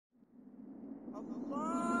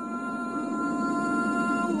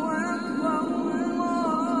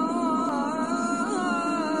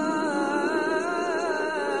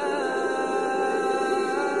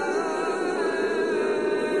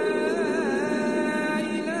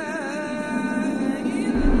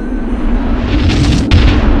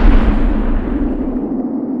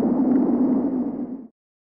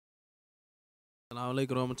Assalamu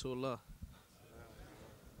alaikum wa rahmatullah.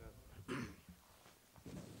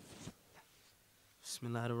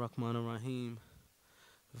 Bismillahirrahmanirrahim.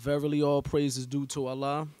 Verily all praise is due to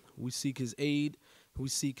Allah. We seek His aid. We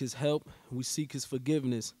seek His help. We seek His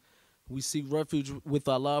forgiveness. We seek refuge with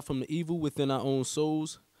Allah from the evil within our own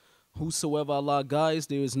souls. Whosoever Allah guides,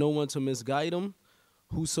 there is no one to misguide him.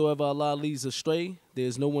 Whosoever Allah leads astray, there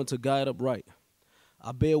is no one to guide upright.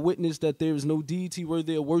 I bear witness that there is no deity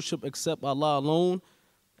worthy of worship except Allah alone,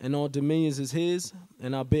 and all dominions is His.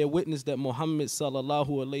 And I bear witness that Muhammad sallallahu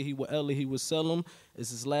alaihi wa alihi wasallam is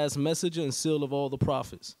His last messenger and seal of all the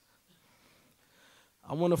prophets.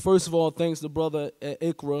 I want to first of all thank the brother at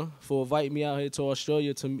Ikra for inviting me out here to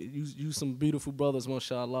Australia to use some beautiful brothers,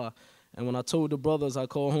 mashallah. And when I told the brothers I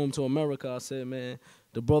called home to America, I said, man,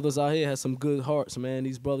 the brothers out here have some good hearts, man.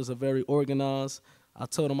 These brothers are very organized. I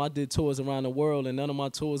told them I did tours around the world, and none of my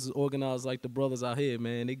tours is organized like the brothers out here,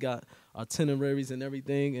 man. They got itineraries and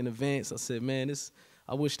everything in advance. I said, man,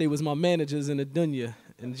 I wish they was my managers in the dunya,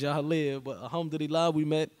 in Jahiliyyah, but alhamdulillah, we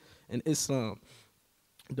met in Islam.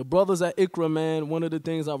 The brothers at Ikra, man, one of the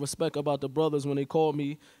things I respect about the brothers when they called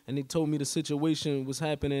me and they told me the situation was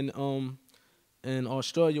happening in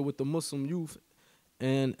Australia with the Muslim youth,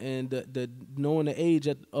 and the knowing the age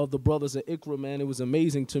of the brothers at Ikra, man, it was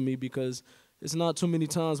amazing to me because it's not too many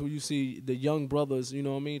times where you see the young brothers, you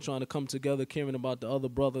know what I mean, trying to come together, caring about the other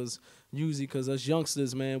brothers, usually because us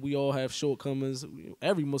youngsters, man, we all have shortcomings.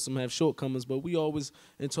 Every Muslim have shortcomings, but we always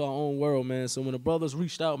into our own world, man. So when the brothers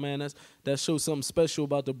reached out, man, that shows something special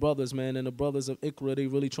about the brothers, man. And the brothers of Ikra, they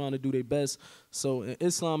really trying to do their best. So in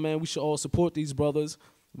Islam, man, we should all support these brothers.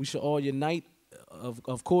 We should all unite.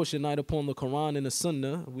 Of course, unite upon the Qur'an and the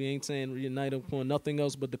Sunnah. We ain't saying unite upon nothing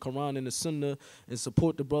else but the Qur'an and the Sunnah, and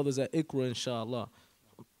support the brothers at Ikra, inshallah.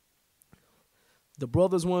 The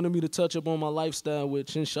brothers wanted me to touch upon my lifestyle,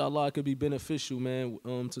 which inshallah could be beneficial, man,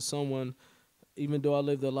 to someone. Even though I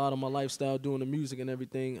lived a lot of my lifestyle doing the music and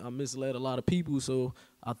everything, I misled a lot of people. So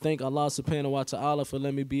I thank Allah subhanahu wa ta'ala for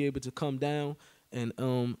letting me be able to come down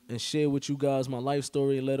and share with you guys my life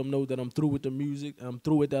story and let them know that I'm through with the music, I'm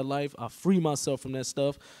through with that life. I free myself from that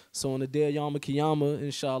stuff. So on the day of Yom Kiyama,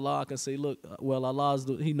 inshallah, I can say, look, well, Allah,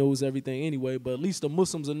 He knows everything anyway, but at least the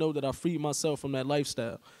Muslims will know that I freed myself from that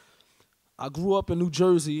lifestyle. I grew up in New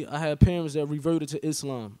Jersey. I had parents that reverted to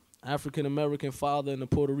Islam, African-American father and a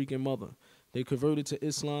Puerto Rican mother. They converted to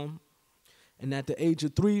Islam. And at the age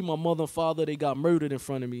of 3, my mother and father, they got murdered in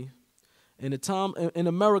front of me. In the time in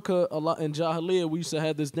America, a lot in Jahiliyyah, we used to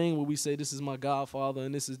have this thing where we say, this is my godfather,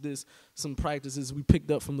 and this is some practices we picked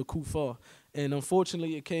up from the Kuffar. And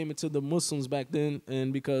unfortunately, it came into the Muslims back then,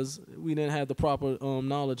 and because we didn't have the proper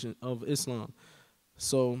knowledge of Islam.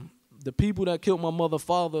 So the people that killed my mother,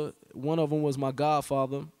 father, one of them was my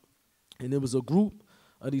godfather, and there was a group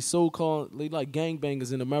of these so-called, they like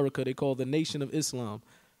gangbangers in America. They call the Nation of Islam,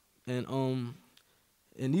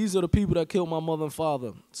 and these are the people that killed my mother and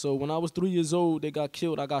father. So when I was 3 years old, they got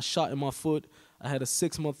killed. I got shot in my foot. I had a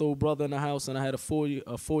 6-month-old brother in the house, and I had a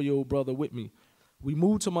 4-year-old brother with me. We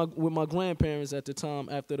moved with my grandparents at the time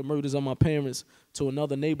after the murders of my parents to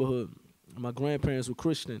another neighborhood. My grandparents were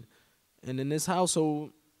Christian. And in this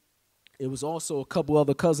household, it was also a couple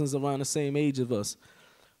other cousins around the same age of us.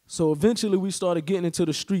 So eventually we started getting into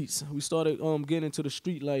the streets. We started getting into the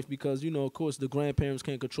street life because, you know, of course, the grandparents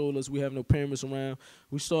can't control us. We have no parents around.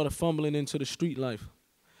 We started fumbling into the street life.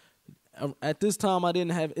 At this time, I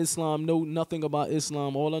didn't have Islam, know nothing about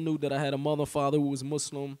Islam. All I knew that I had a mother and father who was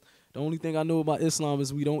Muslim. The only thing I knew about Islam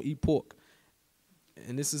is we don't eat pork.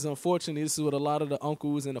 And this is unfortunately, this is what a lot of the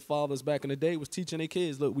uncles and the fathers back in the day was teaching their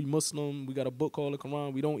kids. Look, we Muslim. We got a book called the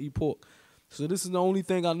Qur'an. We don't eat pork. So this is the only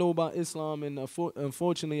thing I know about Islam, and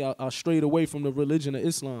unfortunately, I strayed away from the religion of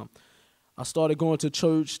Islam. I started going to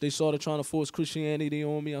church. They started trying to force Christianity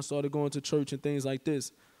on me. I started going to church and things like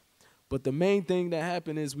this. But the main thing that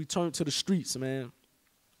happened is we turned to the streets, man.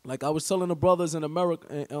 Like I was telling the brothers in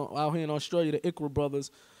America, out here in Australia, the Ikra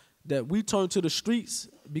brothers, that we turned to the streets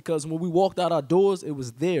because when we walked out our doors, it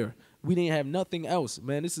was there. We didn't have nothing else,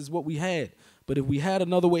 man. This is what we had. But if we had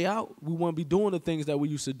another way out, we wouldn't be doing the things that we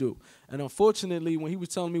used to do. And unfortunately, when he was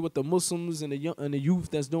telling me what the Muslims and the youth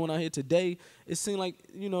that's doing out here today, it seemed like,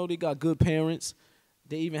 you know, they got good parents.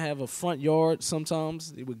 They even have a front yard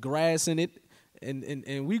sometimes with grass in it.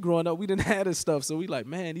 And we growing up, we didn't have this stuff. So we like,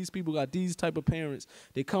 man, these people got these type of parents.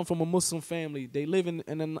 They come from a Muslim family. They live in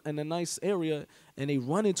a nice area, and they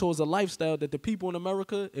running towards a lifestyle that the people in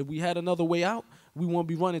America, if we had another way out, we won't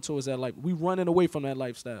be running towards that life. We running away from that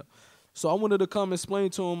lifestyle. So I wanted to come explain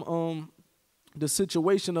to them the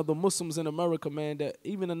situation of the Muslims in America, man, that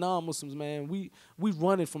even the non-Muslims, man, we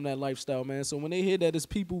running from that lifestyle, man. So when they hear that there's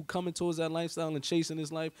people coming towards that lifestyle and chasing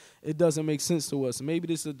this life, it doesn't make sense to us. Maybe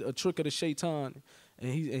this is a trick of the shaitan,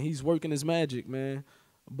 and he's working his magic, man.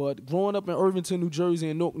 But growing up in Irvington, New Jersey,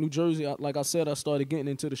 and Newark, New Jersey, like I said, I started getting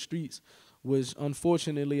into the streets, which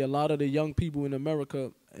unfortunately a lot of the young people in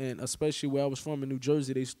America, and especially where I was from in New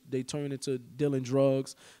Jersey, they turn into dealing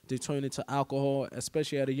drugs, they turn into alcohol,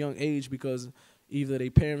 especially at a young age, because either their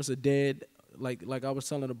parents are dead. Like I was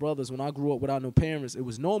telling the brothers, when I grew up without no parents, it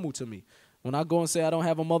was normal to me. When I go and say I don't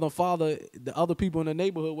have a mother and father, the other people in the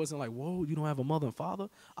neighborhood wasn't like, whoa, you don't have a mother and father?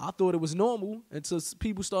 I thought it was normal until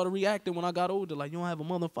people started reacting when I got older, like, you don't have a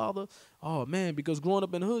mother and father? Oh, man, because growing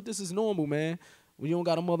up in the hood, this is normal, man. When you don't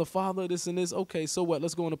got a mother, father, this and this, okay, so what?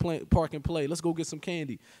 Let's go in the park and play. Let's go get some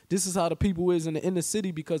candy. This is how the people is in the inner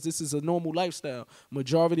city, because this is a normal lifestyle.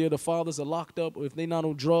 Majority of the fathers are locked up, or if they're not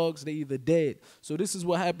on drugs, they either dead. So this is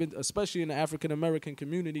what happened, especially in the African-American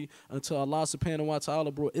community, until Allah subhanahu wa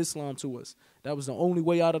ta'ala brought Islam to us. That was the only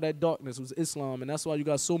way out of that darkness, was Islam. And that's why you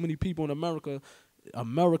got so many people in America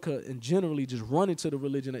and generally just run into the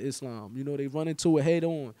religion of Islam. You know, they run into it head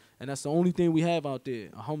on. And that's the only thing we have out there,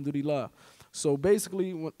 alhamdulillah. So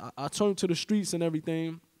basically, when I turned to the streets and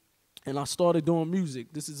everything, and I started doing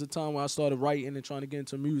music. This is the time where I started writing and trying to get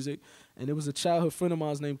into music. And there was a childhood friend of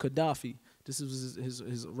mine named Gaddafi. This was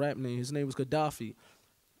his rap name. His name was Gaddafi.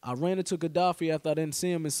 I ran into Gaddafi after I didn't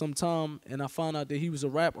see him in some time, and I found out that he was a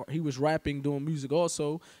rapper. He was rapping, doing music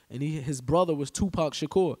also, and his brother was Tupac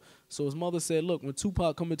Shakur. So his mother said, look, when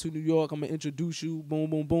Tupac come into New York, I'm going to introduce you, boom,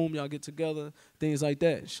 boom, boom, y'all get together, things like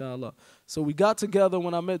that, inshallah. So we got together.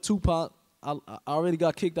 When I met Tupac, I already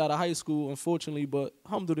got kicked out of high school, unfortunately, but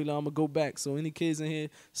alhamdulillah, I'm going to go back. So any kids in here,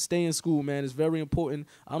 stay in school, man. It's very important.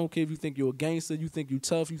 I don't care if you think you're a gangster, you think you're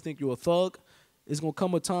tough, you think you're a thug. It's going to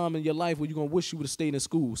come a time in your life where you're going to wish you would have stayed in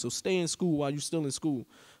school. So stay in school while you're still in school.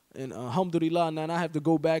 And alhamdulillah, now I have to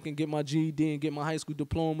go back and get my GED and get my high school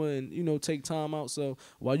diploma and, you know, take time out. So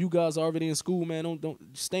while you guys are already in school, man,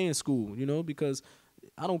 don't stay in school, you know, because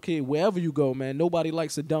I don't care wherever you go, man. Nobody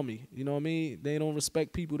likes a dummy. You know what I mean? They don't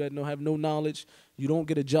respect people that don't have no knowledge. You don't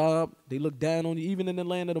get a job. They look down on you. Even in the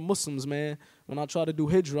land of the Muslims, man. When I try to do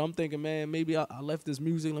hijrah, I'm thinking, man, maybe I left this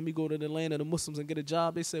music. Let me go to the land of the Muslims and get a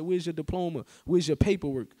job. They say, where's your diploma? Where's your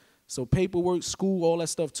paperwork? So paperwork, school, all that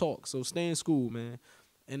stuff talk. So stay in school, man.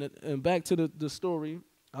 And back to the story,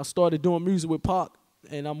 I started doing music with Pac.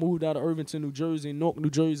 And I moved out of Irvington, New Jersey, Newark, New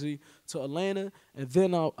Jersey, to Atlanta. And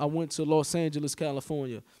then I went to Los Angeles,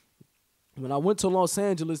 California. When I went to Los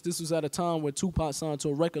Angeles, this was at a time when Tupac signed to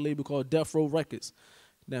a record label called Death Row Records.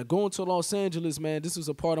 Now, going to Los Angeles, man, this was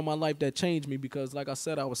a part of my life that changed me because, like I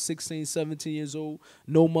said, I was 16, 17 years old,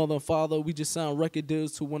 no mother and father. We just signed record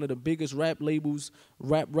deals to one of the biggest rap labels,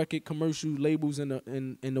 rap record commercial labels in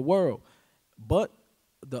the world. But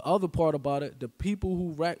the other part about it, the people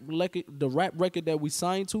who the rap record that we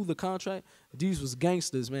signed to, the contract, these was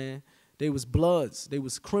gangsters, man. They was bloods, they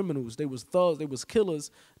was criminals, they was thugs, they was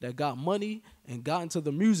killers that got money and got into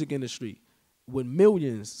the music industry with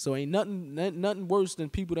millions. So ain't nothing worse than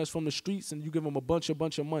people that's from the streets and you give them a bunch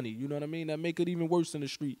of money. You know what I mean? That make it even worse than the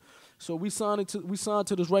street. So we signed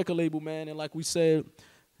to this record label, man, and like we said,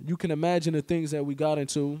 you can imagine the things that we got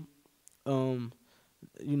into.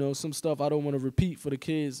 You know, some stuff I don't want to repeat for the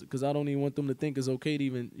kids because I don't even want them to think it's okay to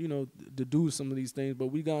even, you know, to do some of these things. But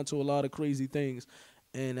we got into a lot of crazy things.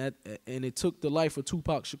 And it took the life of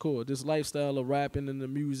Tupac Shakur, this lifestyle of rapping and the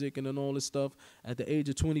music and all this stuff. At the age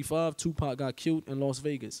of 25, Tupac got killed in Las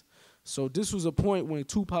Vegas. So this was a point when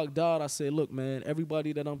Tupac died. I said, look, man,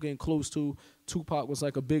 everybody that I'm getting close to, Tupac was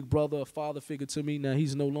like a big brother, a father figure to me. Now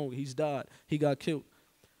he's no longer. He's died. He got killed.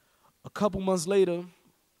 A couple months later,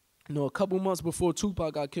 a couple months before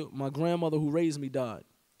Tupac got killed, my grandmother who raised me died.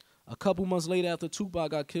 A couple months later after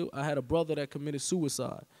Tupac got killed, I had a brother that committed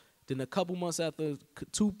suicide. Then a couple months after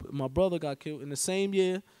my brother got killed, in the same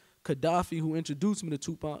year, Gaddafi, who introduced me to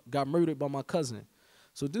Tupac, got murdered by my cousin.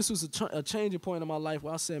 So this was a changing point in my life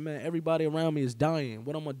where I said, man, everybody around me is dying.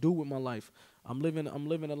 What I'm going to do with my life? I'm living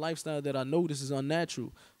a lifestyle that I know this is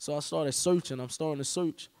unnatural. So I started searching. I'm starting to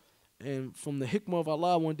search. And from the hikmah of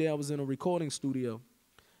Allah, one day I was in a recording studio.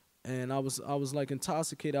 And I was like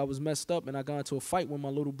intoxicated. I was messed up, and I got into a fight with my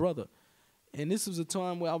little brother. And this was a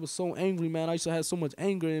time where I was so angry, man. I used to have so much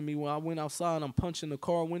anger in me. When I went outside and I'm punching the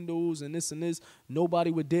car windows and this.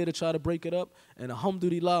 Nobody would dare to try to break it up. And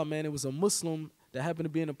alhamdulillah, man, it was a Muslim that happened to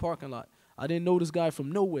be in the parking lot. I didn't know this guy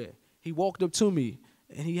from nowhere. He walked up to me,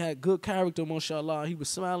 And he had good character, mashallah. He was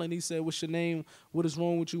smiling. He said, what's your name? What is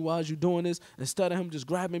wrong with you? Why is you doing this? Instead of him just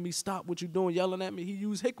grabbing me, stop what you doing, yelling at me, he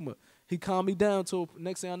used hikmah. He calmed me down till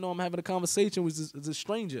next thing I know, I'm having a conversation with this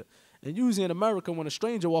stranger. And usually in America, when a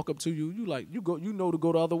stranger walk up to you, you know to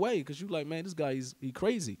go the other way because you like, man, this guy, he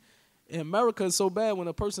crazy. In America, it's so bad when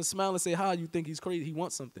a person smiles and say hi, you think he's crazy. He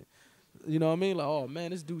wants something. You know what I mean? Like, oh,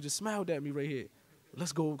 man, this dude just smiled at me right here.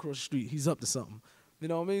 Let's go across the street. He's up to something. You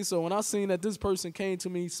know what I mean? So when I seen that this person came to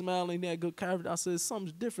me smiling, he had good character, I said,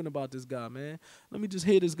 something's different about this guy, man. Let me just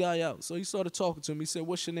hear this guy out. So he started talking to me. He said,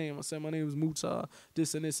 what's your name? I said, my name is Mutah,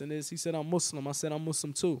 this and this and this. He said, I'm Muslim. I said, I'm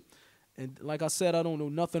Muslim too. And like I said, I don't know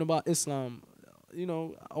nothing about Islam. You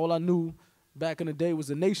know, all I knew back in the day was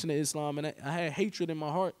the Nation of Islam, and I had hatred in my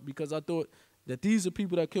heart because I thought that these are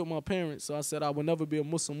people that killed my parents. So I said I would never be a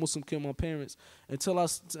Muslim. Muslim killed my parents until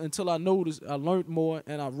I noticed, I learned more,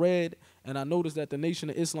 and I read, and I noticed that the Nation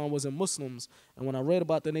of Islam wasn't Muslims. And when I read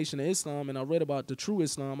about the Nation of Islam and I read about the true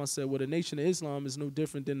Islam, I said, well, the Nation of Islam is no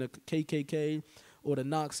different than the KKK or the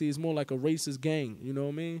Nazi. It's more like a racist gang, you know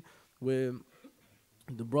what I mean? Where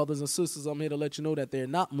the brothers and sisters, I'm here to let you know that they're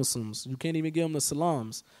not Muslims. You can't even give them the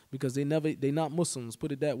salams because they're not Muslims.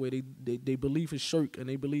 Put it that way. They believe in shirk and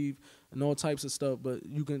they believe in all types of stuff. But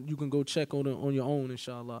you can go check on your own,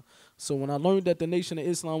 inshallah. So when I learned that the Nation of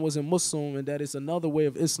Islam wasn't Muslim and that it's another way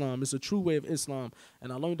of Islam, it's a true way of Islam,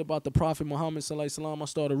 and I learned about the Prophet Muhammad sallallahu alaihi wasallam, I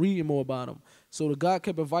started reading more about him. So the God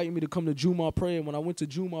kept inviting me to come to Jummah prayer. When I went to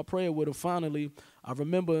Jummah prayer with him, finally, I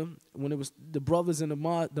remember when it was the brothers in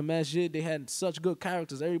the masjid, they had such good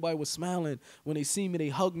characters. Everybody was smiling. When they see me, they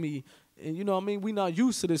hug me. And you know what I mean? We're not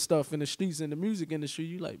used to this stuff in the streets, in the music industry.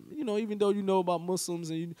 You like, you know, even though you know about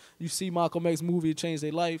Muslims and you see Malcolm X movie, it changed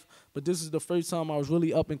their life. But this is the first time I was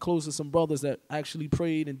really up and close to some brothers that actually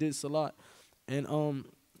prayed and did salat. And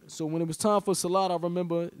so when it was time for salat, I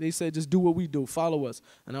remember they said, just do what we do, follow us.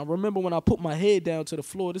 And I remember when I put my head down to the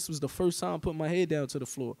floor, this was the first time I put my head down to the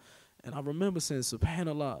floor. And I remember saying,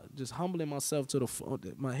 subhanallah, just humbling myself to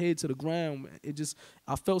my head to the ground.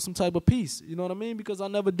 I felt some type of peace, you know what I mean? Because I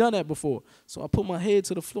never done that before. So I put my head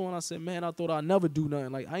to the floor and I said, man, I thought I'd never do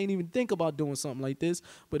nothing. Like, I ain't even think about doing something like this,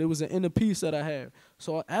 but it was an inner peace that I had.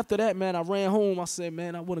 So after that, man, I ran home. I said,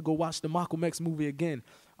 man, I want to go watch the Malcolm X movie again.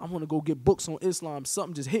 I want to go get books on Islam.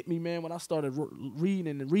 Something just hit me, man, when I started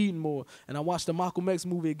reading and reading more. And I watched the Malcolm X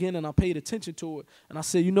movie again and I paid attention to it. And I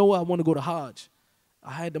said, you know what? I want to go to Hajj.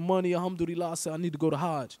 I had the money, alhamdulillah. I said, I need to go to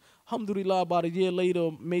Hajj. Alhamdulillah, about a year later,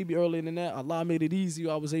 maybe earlier than that, Allah made it easy.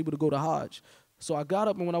 I was able to go to Hajj. So I got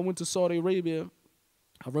up, and when I went to Saudi Arabia,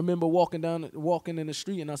 I remember walking in the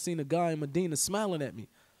street, and I seen a guy in Medina smiling at me.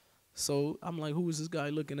 So I'm like, who is this guy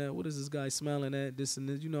looking at? What is this guy smiling at? This and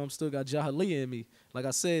this. You know, I'm still got jahiliyyah in me. Like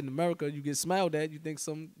I said, in America, you get smiled at, you think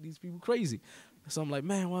these people crazy. So I'm like,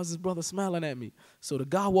 man, why is this brother smiling at me? So the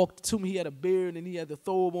guy walked to me. He had a beard and he had the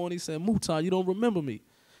thobe on. He said, Mutah, you don't remember me.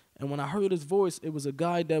 And when I heard his voice, it was a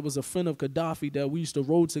guy that was a friend of Gaddafi that we used to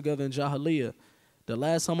roll together in Jahiliyyah. The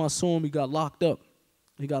last time I saw him, he got locked up.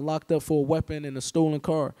 He got locked up for a weapon and a stolen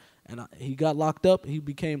car. And he got locked up. He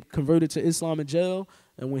became converted to Islam in jail.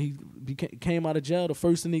 And when he came out of jail, the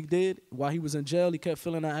first thing he did, while he was in jail, he kept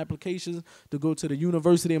filling out applications to go to the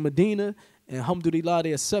University of Medina. And alhamdulillah,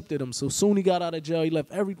 they accepted him. So soon he got out of jail, he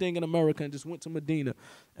left everything in America and just went to Medina.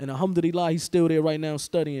 And alhamdulillah, he's still there right now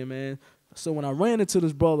studying, man. So when I ran into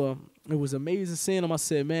this brother, it was amazing seeing him. I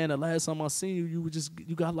said, man, the last time I seen you,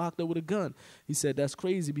 you got locked up with a gun. He said, that's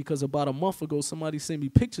crazy because about a month ago, somebody sent me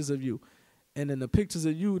pictures of you. And in the pictures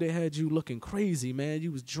of you, they had you looking crazy, man.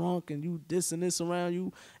 You was drunk and you this and this around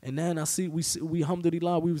you. And then we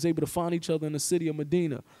alhamdulillah, we was able to find each other in the city of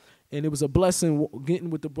Medina. And it was a blessing getting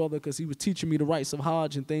with the brother because he was teaching me the rites of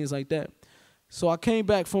Hajj and things like that. So I came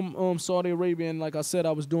back from Saudi Arabia, and like I said,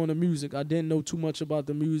 I was doing the music. I didn't know too much about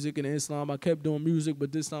the music and Islam. I kept doing music,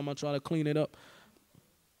 but this time I tried to clean it up.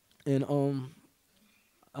 And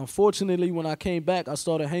unfortunately, when I came back, I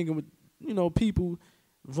started hanging with, people,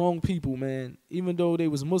 wrong people, man. Even though they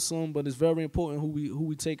was Muslim, but it's very important who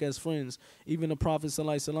we take as friends. Even the Prophet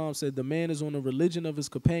ﷺ said, the man is on the religion of his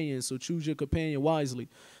companion, so choose your companion wisely.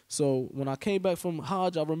 So when I came back from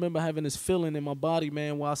Hajj, I remember having this feeling in my body,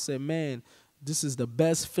 man, where I said, man, this is the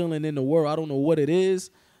best feeling in the world. I don't know what it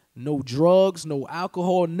is. No drugs, no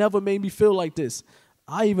alcohol, never made me feel like this.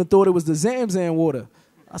 I even thought it was the Zamzam water.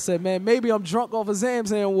 I said, man, maybe I'm drunk off of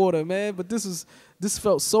Zamzam water, man. But this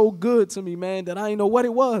felt so good to me, man, that I didn't know what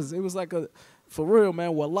it was. It was like for real,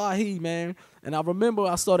 man, wallahi, man. And I remember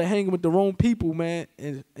I started hanging with the wrong people, man.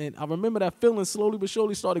 And I remember that feeling slowly but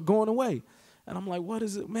surely started going away. And I'm like, what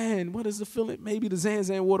is it, man? What is the feeling? Maybe the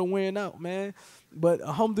Zanzan water wearing out, man. But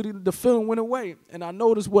alhamdulillah, the feeling went away. And I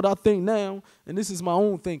noticed what I think now, and this is my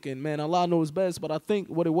own thinking, man. Allah knows best, but I think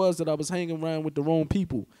what it was that I was hanging around with the wrong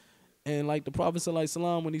people. And like the Prophet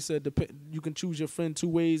ﷺ, when he said you can choose your friend two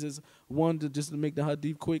ways, is one, to just to make the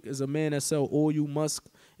hadith quick, is a man that sell oil, musk.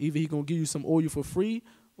 Either he going to give you some oil for free,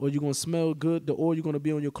 or you're going to smell good, the oil you're going to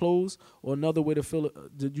be on your clothes. Or another way to feel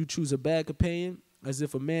it, that you choose a bad companion, as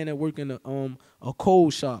if a man that work in a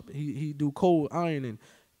coal shop, he do coal ironing.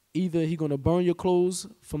 Either he going to burn your clothes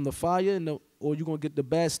from the fire, or you're going to get the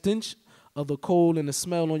bad stench of the coal and the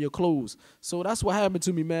smell on your clothes. So that's what happened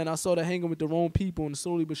to me, man. I started hanging with the wrong people, and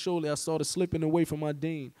slowly but surely I started slipping away from my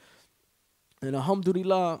deen. And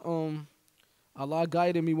alhamdulillah, Allah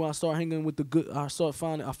guided me when I started hanging with the good. I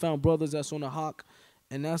found brothers that's on the hawk,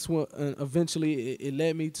 and that's what eventually it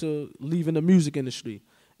led me to leaving the music industry.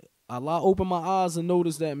 Allah opened my eyes and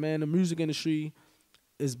noticed that, man, the music industry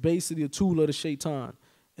is basically a tool of the shaitan.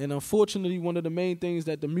 And unfortunately, one of the main things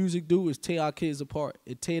that the music do is tear our kids apart.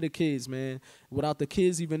 It tear the kids, man, without the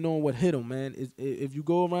kids even knowing what hit them, man. If you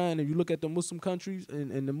go around and you look at the Muslim countries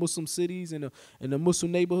and the Muslim cities and the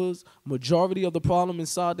Muslim neighborhoods, majority of the problem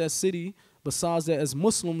inside that city, besides that as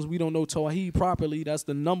Muslims, we don't know Tawheed properly. That's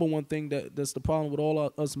the number one thing that's the problem with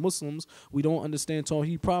all us Muslims. We don't understand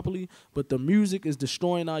Tawheed properly, but the music is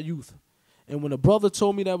destroying our youth. And when a brother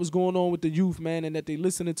told me that was going on with the youth, man, and that they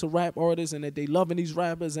listening to rap artists and that they loving these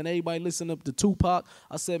rappers and everybody listening up to Tupac,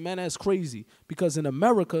 I said, man, that's crazy. Because in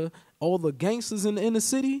America, all the gangsters in the inner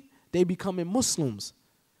city, they becoming Muslims.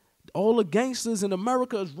 All the gangsters in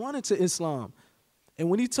America is running to Islam. And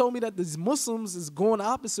when he told me that these Muslims is going the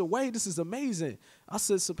opposite way, this is amazing. I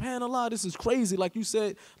said, subhanAllah, this is crazy. Like you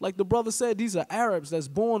said, like the brother said, these are Arabs that's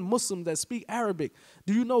born Muslim that speak Arabic.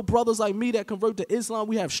 Do you know brothers like me that convert to Islam,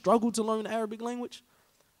 we have struggled to learn the Arabic language?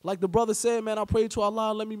 Like the brother said, man, I pray to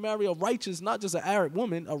Allah, let me marry a righteous, not just an Arab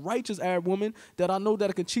woman, a righteous Arab woman that I know that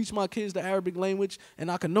I can teach my kids the Arabic language and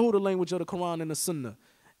I can know the language of the Qur'an and the Sunnah.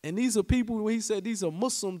 And these are people, when he said these are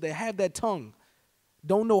Muslims, they have that tongue.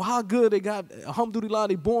 Don't know how good they got. Alhamdulillah,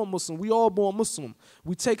 they born Muslim. We all born Muslim.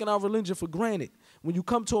 We taking our religion for granted. When you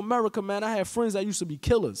come to America, man, I have friends that used to be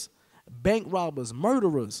killers, bank robbers,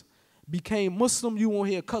 murderers. Became Muslim, you won't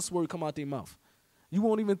hear a cuss word come out their mouth. You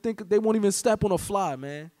won't even think, they won't even step on a fly,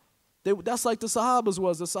 man. That's like the Sahabas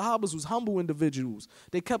was. The Sahabas was humble individuals.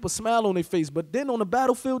 They kept a smile on their face. But then on the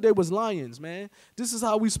battlefield, they was lions, man. This is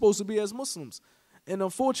how we supposed to be as Muslims. And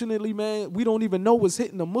unfortunately, man, we don't even know what's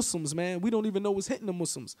hitting the Muslims, man. We don't even know what's hitting the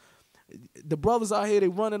Muslims. The brothers out here, they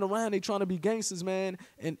running around, they trying to be gangsters, man.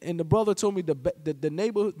 And the brother told me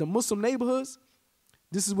the Muslim neighborhoods,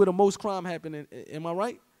 this is where the most crime happening. Am I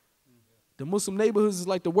right? The Muslim neighborhoods is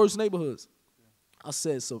like the worst neighborhoods. I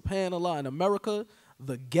said, subhanAllah, in America,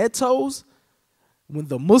 the ghettos, when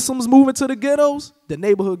the Muslims move into the ghettos, the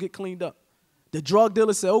neighborhood get cleaned up. The drug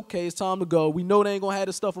dealer said, okay, it's time to go. We know they ain't going to have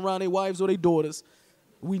this stuff around their wives or their daughters.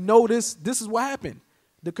 We know this. This is what happened.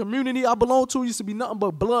 The community I belong to used to be nothing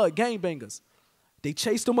but blood gangbangers. They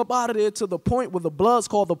chased them up out of there to the point where the Bloods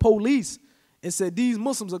called the police and said, these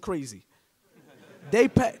Muslims are crazy. They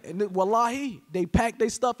packed their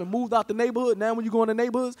stuff and moved out the neighborhood. Now when you go in the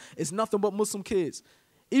neighborhoods, it's nothing but Muslim kids.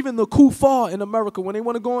 Even the kuffar in America, when they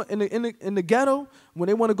want to go in the ghetto, when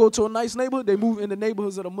they want to go to a nice neighborhood, they move in the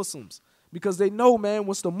neighborhoods of the Muslims. Because they know, man,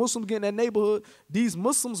 once the Muslims get in that neighborhood, these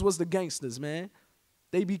Muslims was the gangsters, man.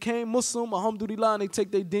 They became Muslim, alhamdulillah, and they take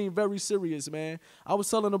their deen very serious, man. I was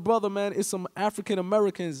telling a brother, man, it's some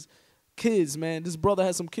African-Americans, kids, man. This brother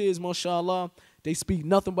has some kids, mashallah. They speak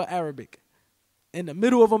nothing but Arabic. In the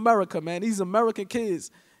middle of America, man, these American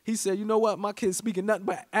kids. He said, you know what, my kids speaking nothing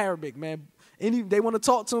but Arabic, man. They want to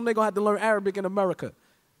talk to them, they're going to have to learn Arabic in America.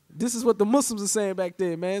 This is what the Muslims are saying back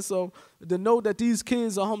there, man. So to know that these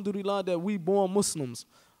kids, alhamdulillah, that we born Muslims,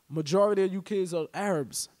 majority of you kids are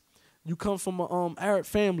Arabs. You come from an Arab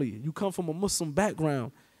family. You come from a Muslim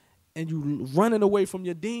background. And you running away from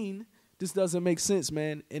your deen. This doesn't make sense,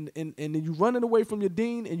 man. And you running away from your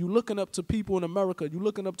deen and you looking up to people in America. You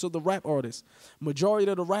looking up to the rap artists.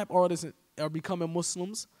 Majority of the rap artists are becoming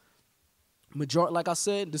Muslims. Like I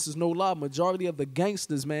said, this is no lie. Majority of the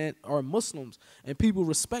gangsters, man, are Muslims. And people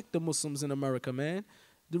respect the Muslims in America, man.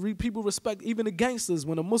 People respect even the gangsters.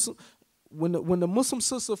 When the Muslim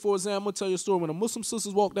sister, for example, I'm going to tell you a story. When the Muslim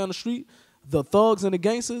sisters walk down the street, the thugs and the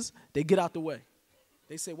gangsters, they get out the way.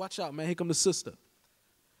 They say, watch out, man, here come the sister.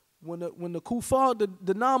 When the kuffar,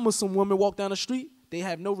 the non-Muslim women walk down the street, they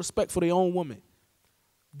have no respect for their own woman.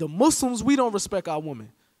 The Muslims, we don't respect our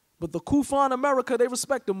women. But the kuffar in America, they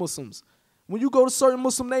respect the Muslims. When you go to certain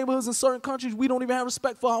Muslim neighborhoods in certain countries, we don't even have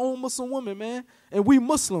respect for our own Muslim women, man. And we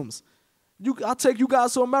Muslims. I take you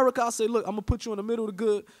guys to America. I say, look, I'm going to put you in the middle of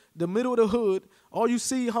the middle of the hood. All you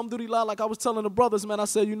see, alhamdulillah, like I was telling the brothers, man, I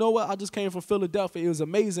said, you know what? I just came from Philadelphia. It was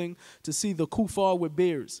amazing to see the kuffar with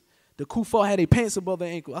beards. The kuffar had their pants above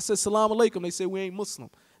their ankle. I said, salam alaikum. They said, we ain't Muslim.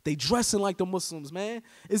 They dressing like the Muslims, man.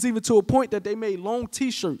 It's even to a point that they made long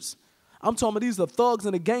T-shirts. I'm talking about these are thugs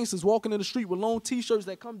and the gangsters walking in the street with long T-shirts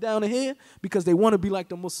that come down to here because they want to be like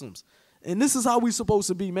the Muslims. And this is how we supposed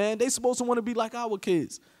to be, man. They supposed to want to be like our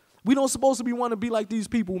kids. We don't supposed to be want to be like these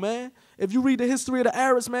people, man. If you read the history of the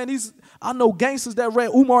Arabs, man, I know gangsters that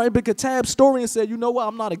read Umar ibn Khattab's story and said, you know what,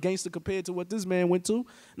 I'm not a gangster compared to what this man went to.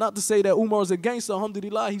 Not to say that Umar is a gangster,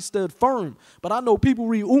 alhamdulillah, he stood firm. But I know people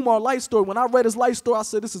read Umar's life story. When I read his life story, I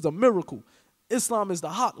said, this is a miracle. Islam is the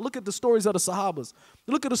haq. Look at the stories of the Sahabas.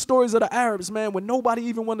 Look at the stories of the Arabs, man, when nobody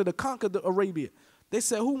even wanted to conquer Arabia. They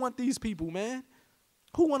said, who want these people, man?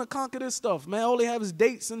 Who want to conquer this stuff, man? All they have is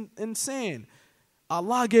dates and sand.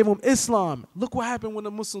 Allah gave them Islam. Look what happened when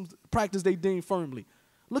the Muslims practiced their deen firmly.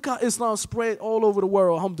 Look how Islam spread all over the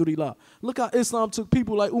world, alhamdulillah. Look how Islam took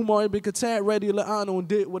people like Umar ibn Khattab, radiallahu anhu, and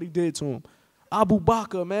did what he did to him. Abu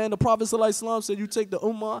Bakr, man, the Prophet ﷺ said you take the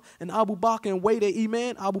Ummah and Abu Bakr and weigh their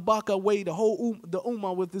iman. Abu Bakr weighed the whole the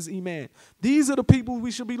Ummah with his iman. These are the people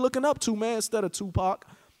we should be looking up to, man, instead of Tupac,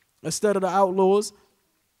 instead of the Outlawz.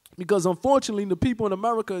 Because unfortunately, the people in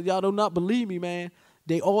America, y'all do not believe me, man,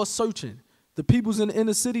 they all searching. The people's in the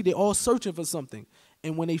inner city, they all searching for something.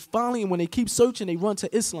 And when they keep searching, they run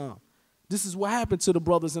to Islam. This is what happened to the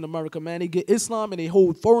brothers in America, man. They get Islam and they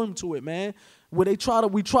hold firm to it, man. Where we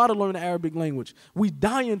try to learn the Arabic language. We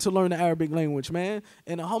dying to learn the Arabic language, man.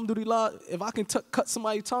 And alhamdulillah, if I can cut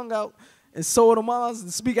somebody's tongue out and sew it on mine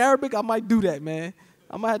and speak Arabic, I might do that, man.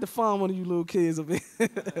 I might have to find one of you little kids up here.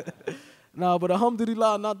 Nah, but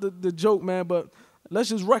alhamdulillah, not the joke, man, but let's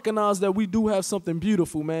just recognize that we do have something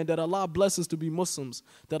beautiful, man, that Allah bless us to be Muslims,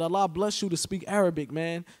 that Allah bless you to speak Arabic,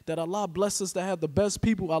 man, that Allah bless us to have the best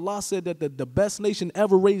people. Allah said that the best nation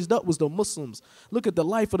ever raised up was the Muslims. Look at the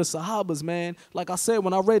life of the Sahabas, man. Like I said,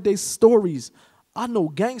 when I read their stories, I know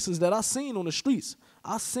gangsters that I seen on the streets.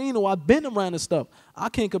 I've been around and stuff. I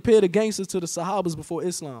can't compare the gangsters to the Sahabas before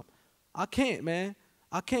Islam. I can't, man.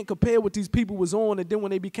 I can't compare what these people was on, and then when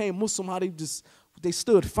they became Muslim, how they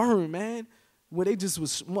stood firm, man. Where they just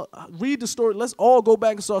was, read the story. Let's all go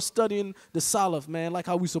back and start studying the Salaf, man, like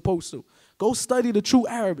how we supposed to. Go study the true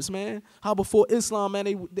Arabs, man. How before Islam,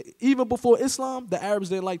 man, even before Islam, the Arabs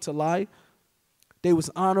didn't like to lie. They was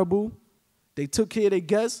honorable. They took care of their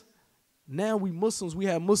guests. Now we Muslims, we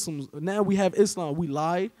have Muslims. Now we have Islam. We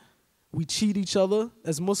lie. We cheat each other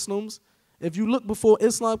as Muslims. If you look before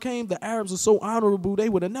Islam came, the Arabs were so honorable, they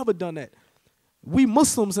would have never done that. We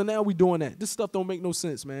Muslims, and now we doing that. This stuff don't make no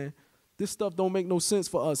sense, man. This stuff don't make no sense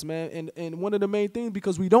for us, man. And one of the main things,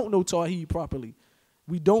 because we don't know Tawheed properly.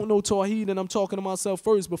 We don't know Tawheed, and I'm talking to myself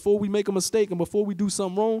first. Before we make a mistake and before we do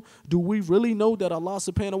something wrong, do we really know that Allah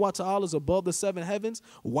subhanahu wa ta'ala is above the seven heavens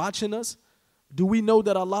watching us? Do we know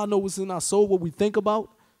that Allah knows what's in our soul, what we think about?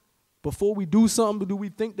 Before we do something, do we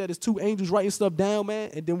think that it's two angels writing stuff down, man?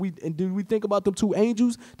 And do we think about them two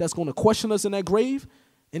angels that's going to question us in that grave?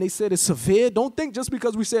 And they said it's severe. Don't think just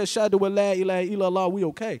because we said Ashhadu an la ilaha illallah, we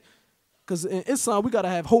okay. Because in Islam, we got to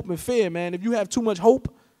have hope and fear, man. If you have too much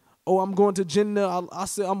hope, oh, I'm going to Jannah, I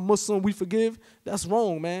said I'm Muslim, we forgive, that's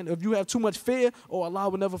wrong, man. If you have too much fear, oh, Allah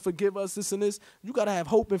will never forgive us, this and this, you got to have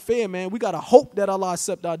hope and fear, man. We got to hope that Allah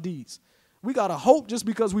accept our deeds. We got to hope just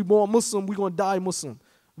because we born Muslim, we going to die Muslim.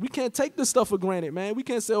 We can't take this stuff for granted, man. We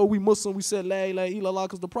can't say, oh, we Muslim, we said la ilaha illallah,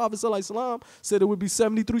 because the Prophet ﷺ said there would be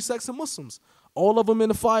 73 sects of Muslims, all of them in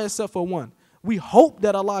the fire except for one. We hope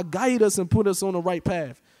that Allah guide us and put us on the right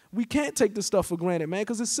path. We can't take this stuff for granted, man,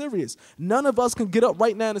 because it's serious. None of us can get up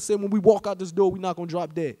right now and say when we walk out this door, we're not going to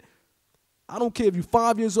drop dead. I don't care if you're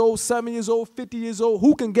 5 years old, 7 years old, 50 years old.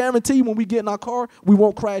 Who can guarantee when we get in our car, we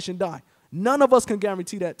won't crash and die? None of us can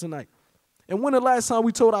guarantee that tonight. And when the last time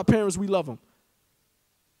we told our parents we love them?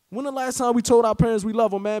 When the last time we told our parents we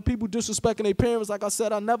love them, man? People disrespecting their parents. Like I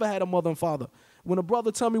said, I never had a mother and father. When a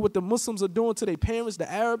brother tell me what the Muslims are doing to their parents,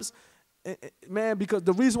 the Arabs, man, because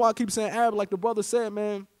the reason why I keep saying Arab, like the brother said,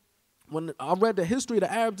 man, when I read the history of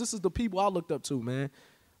the Arabs, this is the people I looked up to, man.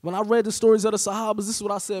 When I read the stories of the Sahabas, this is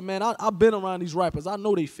what I said, man. I've been around these rappers. I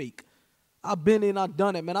know they fake. I've been in, I've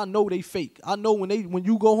done it, man. I know they fake. I know when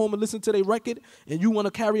you go home and listen to their record and you want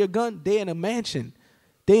to carry a gun, they in a mansion.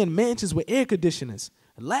 They in mansions with air conditioners,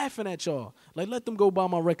 laughing at y'all. Like, let them go buy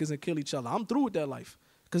my records and kill each other. I'm through with that life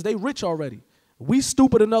because they rich already. We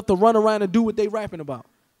stupid enough to run around and do what they rapping about.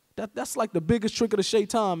 That's like the biggest trick of the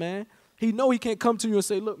shaitan, man. He know he can't come to you and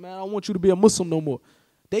say, look, man, I don't want you to be a Muslim no more.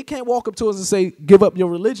 They can't walk up to us and say, give up your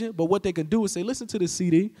religion. But what they can do is say, listen to this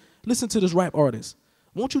CD. Listen to this rap artist.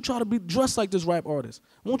 Won't you try to be dressed like this rap artist?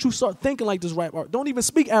 Won't you start thinking like this rap artist? Don't even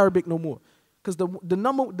speak Arabic no more. Because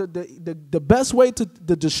the best way to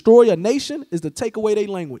destroy a nation is to take away their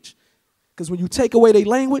language. Because when you take away their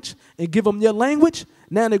language and give them your language,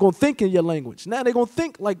 now they're going to think in your language. Now they're going to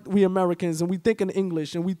think like we Americans and we think in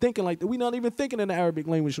English and we thinking like that. We're not even thinking in the Arabic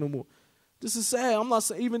language no more. This is sad. I'm not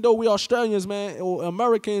saying, even though we Australians, man, or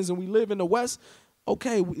Americans and we live in the West,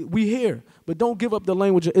 okay, we here. But don't give up the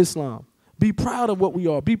language of Islam. Be proud of what we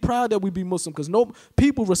are. Be proud that we be Muslim, because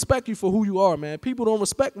people respect you for who you are, man. People don't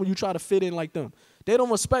respect when you try to fit in like them. They don't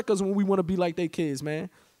respect us when we want to be like their kids, man.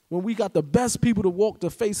 When we got the best people to walk the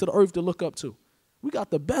face of the earth to look up to. We got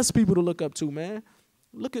the best people to look up to, man.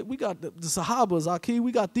 We got the Sahabas, Aki.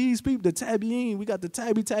 We got these people, the Tabi'een. We got the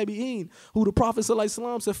Tabi'een, who the Prophet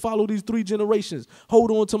ﷺ said, follow these 3 generations.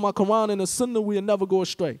 Hold on to my Qur'an and the Sunnah, we'll never go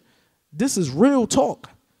astray. This is real talk.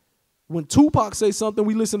 When Tupac says something,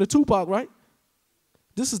 we listen to Tupac, right?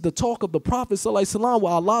 This is the talk of the Prophet ﷺ,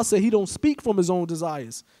 where Allah said he don't speak from his own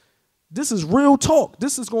desires. This is real talk.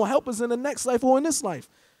 This is going to help us in the next life or in this life.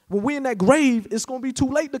 When we're in that grave, it's going to be too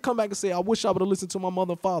late to come back and say, I wish I would have listened to my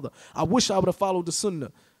mother and father. I wish I would have followed the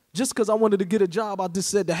Sunnah. Just because I wanted to get a job, I just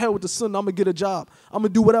said, the hell with the Sunnah, I'm going to get a job. I'm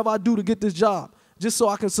going to do whatever I do to get this job, just so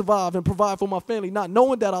I can survive and provide for my family, not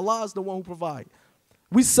knowing that Allah is the one who provides.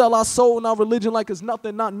 We sell our soul and our religion like it's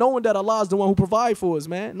nothing, not knowing that Allah is the one who provides for us,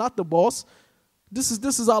 man, not the boss. This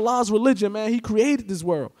is Allah's religion, man. He created this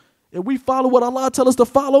world. If we follow what Allah tells us to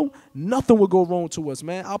follow, nothing will go wrong to us,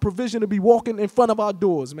 man. Our provision to be walking in front of our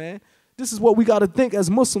doors, man. This is what we got to think as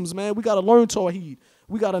Muslims, man. We got to learn Tawheed.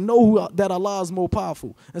 We got to know that Allah is more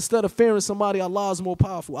powerful. Instead of fearing somebody, Allah is more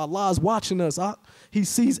powerful. Allah is watching us. He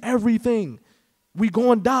sees everything. We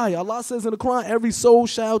going to die. Allah says in the Quran, every soul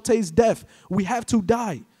shall taste death. We have to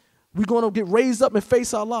die. We're going to get raised up and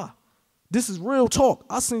face Allah. This is real talk.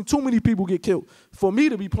 I seen too many people get killed for me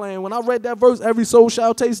to be playing. When I read that verse, every soul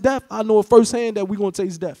shall taste death, I know firsthand that we're going to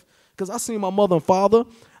taste death. Because I seen my mother and father.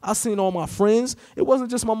 I seen all my friends. It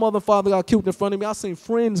wasn't just my mother and father got killed in front of me. I seen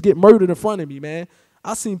friends get murdered in front of me, man.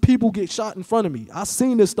 I seen people get shot in front of me. I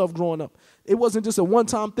seen this stuff growing up. It wasn't just a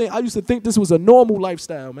one-time thing. I used to think this was a normal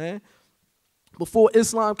lifestyle, man. Before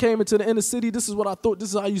Islam came into the inner city, this is what I thought.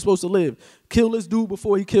 This is how you're supposed to live. Kill this dude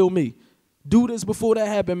before he killed me. Do this before that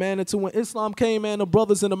happened, man. Until when Islam came, man, the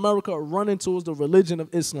brothers in America are running towards the religion of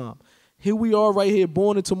Islam. Here we are right here,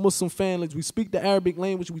 born into Muslim families. We speak the Arabic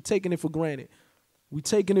language. We taking it for granted. We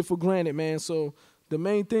taking it for granted, man. So the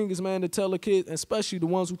main thing is, man, to tell the kids, especially the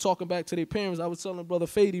ones who talking back to their parents. I was telling Brother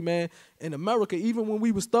Fady, man, in America, even when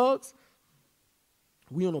we was thugs,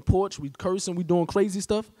 we on the porch, we cursing, we doing crazy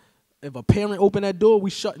stuff. If a parent open that door, we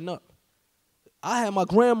shutting up. I had my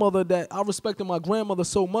grandmother that I respected my grandmother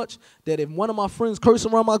so much that if one of my friends cursed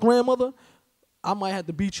around my grandmother, I might have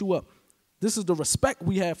to beat you up. This is the respect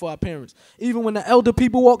we have for our parents. Even when the elder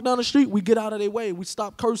people walk down the street, we get out of their way. We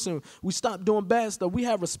stop cursing. We stop doing bad stuff. We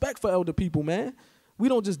have respect for elder people, man. We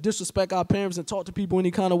don't just disrespect our parents and talk to people any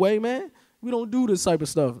kind of way, man. We don't do this type of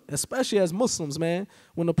stuff, especially as Muslims, man.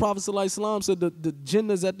 When the Prophet ﷺ said the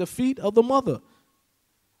Jinnah's at the feet of the mother.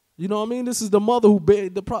 You know what I mean? This is the mother who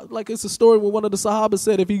like it's a story where one of the Sahabas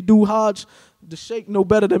said, if he do Hajj, the Sheikh know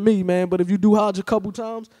better than me, man. But if you do Hajj a couple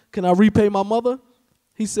times, can I repay my mother?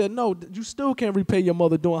 He said, no, you still can't repay your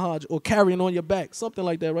mother doing Hajj or carrying on your back. Something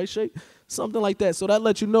like that, right, Sheikh? Something like that. So that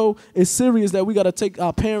lets you know it's serious that we got to take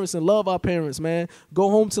our parents and love our parents, man.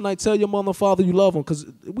 Go home tonight, tell your mother and father you love them, because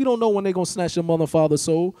we don't know when they're going to snatch your mother and father's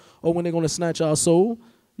soul or when they're going to snatch our soul.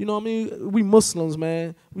 You know what I mean? We Muslims,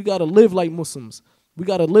 man. We got to live like Muslims. We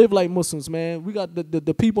got to live like Muslims, man. We got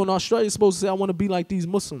the people in Australia supposed to say, I want to be like these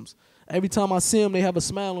Muslims. Every time I see them, they have a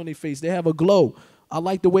smile on their face. They have a glow. I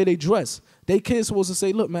like the way they dress. They kids supposed to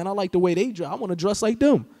say, look, man, I like the way they dress. I want to dress like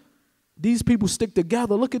them. These people stick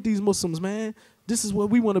together. Look at these Muslims, man. This is what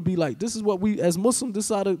we want to be like. This is what we, as Muslims, this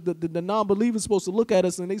is how the non-believers supposed to look at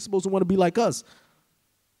us, and they supposed to want to be like us.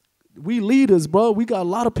 We leaders, bro. We got a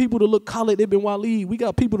lot of people to look Khalid Ibn Walid. We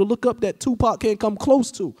got people to look up that Tupac can't come close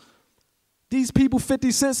to. These people,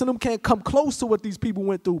 50 cents in them, can't come close to what these people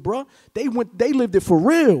went through, bro. They lived it for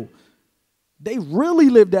real. They really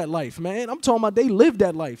lived that life, man. I'm talking about they lived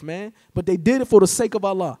that life, man. But they did it for the sake of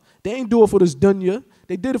Allah. They ain't do it for this dunya.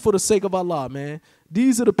 They did it for the sake of Allah, man.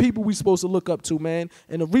 These are the people we supposed to look up to, man.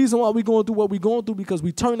 And the reason why we going through what we going through, because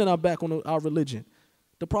we turning our back on our religion.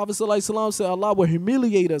 The Prophet ﷺ said Allah will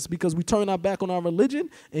humiliate us because we turn our back on our religion,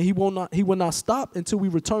 and he will not stop until we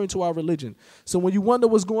return to our religion. So when you wonder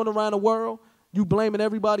what's going around the world, you blaming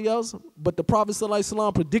everybody else, but the Prophet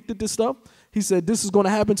ﷺ predicted this stuff. He said this is going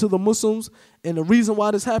to happen to the Muslims, and the reason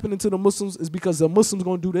why this happening to the Muslims is because the Muslims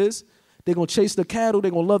going to do this. They're going to chase the cattle.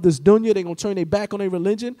 They're going to love this dunya. They're going to turn their back on their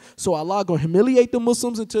religion. So Allah going to humiliate the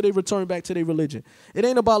Muslims until they return back to their religion. It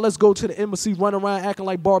ain't about let's go to the embassy, run around acting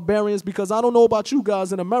like barbarians, because I don't know about you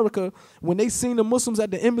guys in America. When they seen the Muslims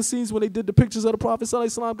at the embassies, when they did the pictures of the Prophet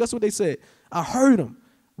ﷺ, guess what they said? I heard them.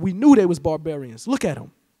 We knew they was barbarians. Look at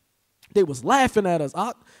them. They was laughing at us.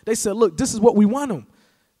 They said, look, this is what we want them.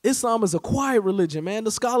 Islam is a quiet religion, man. The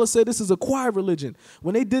scholars said this is a quiet religion.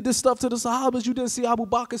 When they did this stuff to the Sahabas, you didn't see Abu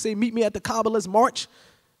Bakr say, meet me at the Kaaba, let's march.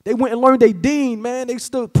 They went and learned their deen, man. They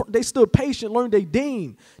stood patient, learned their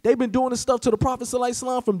deen. They've been doing this stuff to the Prophet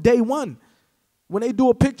ﷺ from day one. When they do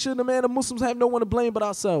a picture, the Muslims have no one to blame but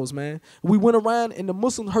ourselves, man. We went around and the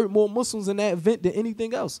Muslims hurt more Muslims in that event than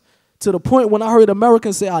anything else. To the point when I heard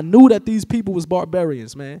Americans say, I knew that these people was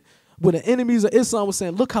barbarians, man. When the enemies of Islam were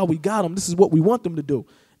saying, look how we got them. This is what we want them to do.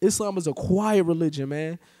 Islam is a quiet religion,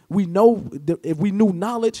 man. We know that if we knew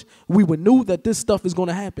knowledge, we would know that this stuff is going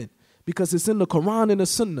to happen because it's in the Qur'an and the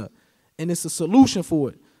Sunnah, and it's a solution for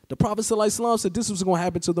it. The Prophet ﷺ said this was going to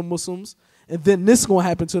happen to the Muslims, and then this is going to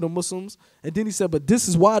happen to the Muslims, and then he said, but this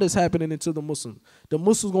is why this happening to the Muslims. The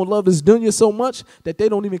Muslims going to love this dunya so much that they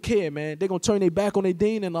don't even care, man. They're going to turn their back on their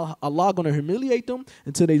deen, and Allah going to humiliate them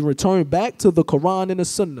until they return back to the Qur'an and the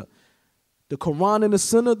Sunnah. The Qur'an and the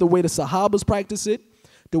Sunnah, the way the Sahabas practice it,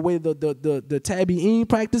 the way the Tabi'een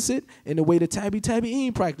practice it, and the way the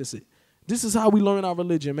Tabi'een practice it. This is how we learn our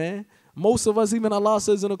religion, man. Most of us, even Allah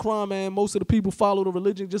says in the Quran, man, most of the people follow the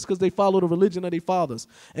religion just because they follow the religion of their fathers.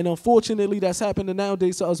 And unfortunately, that's happening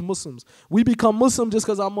nowadays to us Muslims. We become Muslim just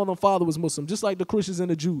because our mother and father was Muslim, just like the Christians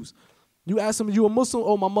and the Jews. You ask them, you a Muslim?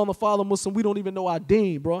 Oh, my mother and father Muslim. We don't even know our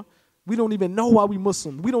deen, bro. We don't even know why we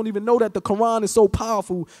Muslim. We don't even know that the Quran is so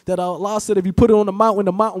powerful that Allah said if you put it on the mountain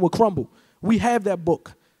will crumble. We have that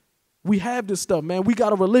book. We have this stuff, man. We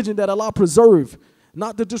got a religion that Allah preserved.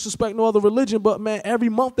 Not to disrespect no other religion, but, man, every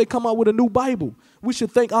month they come out with a new Bible. We should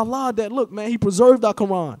thank Allah that, look, man, he preserved our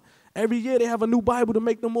Quran. Every year they have a new Bible to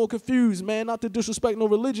make them more confused, man. Not to disrespect no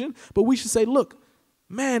religion, but we should say, look,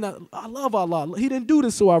 man, I love Allah. He didn't do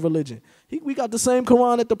this to our religion. We got the same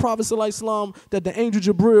Quran that the Prophet ﷺ, that the angel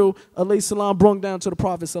Jibril ﷺ brung down to the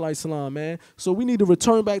Prophet ﷺ, man. So we need to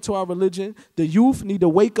return back to our religion. The youth need to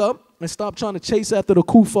wake up and stop trying to chase after the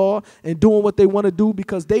kuffar and doing what they want to do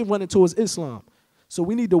because they run towards Islam. So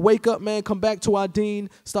we need to wake up, man, come back to our deen,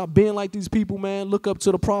 stop being like these people, man, look up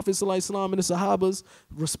to the Prophet ﷺ and the Sahabas,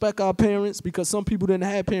 respect our parents because some people didn't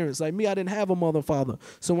have parents. Like me, I didn't have a mother and father.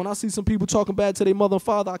 So when I see some people talking bad to their mother and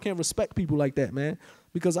father, I can't respect people like that, man,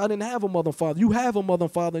 because I didn't have a mother and father. You have a mother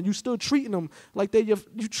and father, and you still treating them like you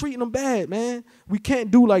treating them bad, man. We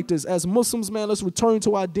can't do like this. As Muslims, man, let's return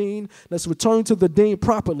to our deen. Let's return to the deen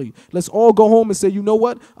properly. Let's all go home and say, you know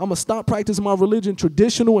what? I'm going to stop practicing my religion,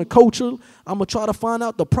 traditional and cultural. I'm going to try to find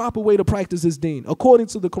out the proper way to practice this deen, according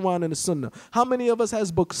to the Quran and the Sunnah. How many of us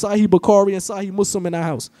has Sahih Bukhari and Sahih Muslim in our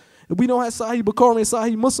house? If we don't have Sahih Bukhari and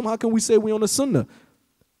Sahih Muslim, how can we say we on the Sunnah?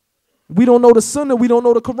 We don't know the Sunnah, we don't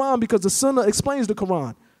know the Quran because the Sunnah explains the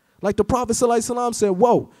Quran. Like the Prophet ﷺ said,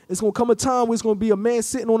 whoa, it's going to come a time where it's going to be a man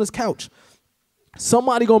sitting on his couch.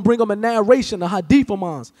 Somebody going to bring him a narration, a hadith of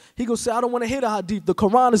mine. He going to say, I don't want to hear the hadith. The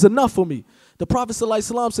Quran is enough for me. The Prophet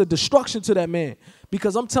ﷺ said, destruction to that man.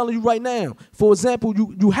 Because I'm telling you right now, for example,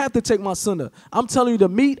 you have to take my Sunnah. I'm telling you the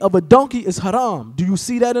meat of a donkey is haram. Do you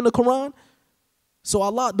see that in the Quran? So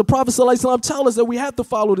Allah, the Prophet ﷺ tell us that we have to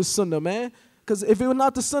follow the Sunnah, man. Because if it were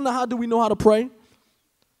not the Sunnah, how do we know how to pray?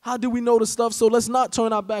 How do we know the stuff? So let's not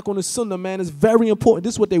turn our back on the Sunnah, man. It's very important.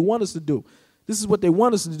 This is what they want us to do. This is what they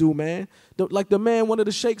want us to do, man. Like the man, one of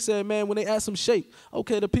the sheikhs said, man, when they asked him, sheikh,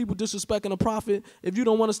 okay, the people disrespecting the Prophet, if you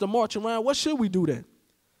don't want us to march around, what should we do then?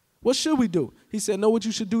 What should we do? He said, know what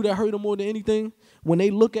you should do that hurt them more than anything? When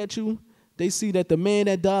they look at you, they see that the man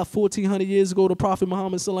that died 1,400 years ago, the Prophet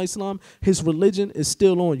Muhammad sallallahu alaihi wasallam, his religion is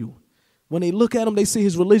still on you. When they look at him, they see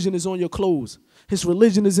his religion is on your clothes. His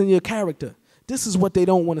religion is in your character. This is what they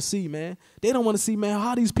don't want to see, man. They don't want to see, man,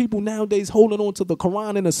 how these people nowadays holding on to the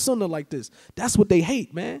Quran and the Sunnah like this. That's what they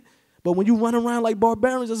hate, man. But when you run around like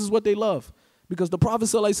barbarians, this is what they love. Because the Prophet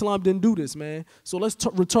ﷺ didn't do this, man. So let's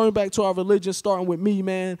return back to our religion, starting with me,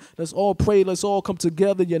 man. Let's all pray. Let's all come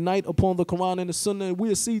together, unite upon the Quran and the Sunnah, and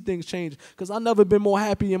we'll see things change. Because I've never been more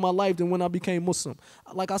happy in my life than when I became Muslim.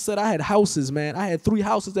 Like I said, I had houses, man. I had 3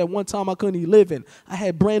 houses at one time I couldn't even live in. I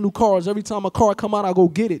had brand new cars. Every time a car come out, I go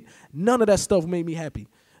get it. None of that stuff made me happy.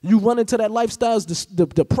 You run into that lifestyle, it's the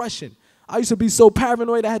depression. I used to be so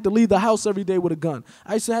paranoid I had to leave the house every day with a gun.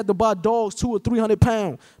 I used to have to buy dogs 200 or 300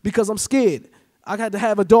 pounds because I'm scared. I had to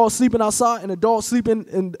have a dog sleeping outside and a dog sleeping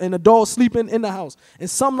and a dog sleeping in the house. And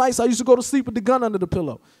some nights I used to go to sleep with the gun under the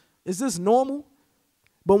pillow. Is this normal?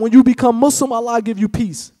 But when you become Muslim, Allah give you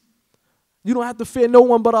peace. You don't have to fear no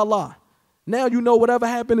one but Allah. Now you know whatever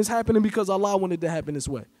happened is happening because Allah wanted it to happen this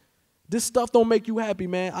way. This stuff don't make you happy,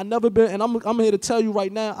 man. I never been, and I'm here to tell you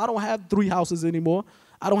right now, I don't have 3 houses anymore.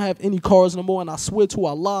 I don't have any cars no more, and I swear to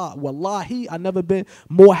Allah, wallahi, I never been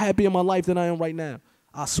more happy in my life than I am right now.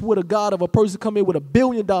 I swear to God, if a person come in with $1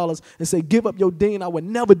 billion and say, give up your deen, I would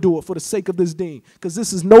never do it for the sake of this deen. Because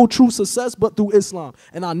this is no true success but through Islam.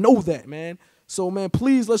 And I know that, man. So, man,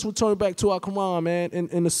 please let's return back to our Qur'an, man,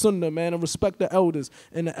 and the Sunnah, man, and respect the elders.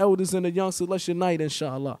 And the elders and the youngsters, let's unite,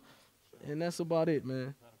 inshallah. And that's about it,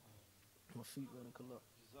 man. My feet gonna come up.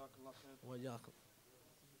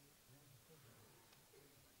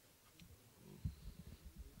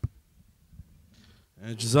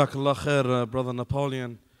 Jazakallah khair, Brother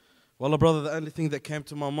Napoleon. Wallah, brother, the only thing that came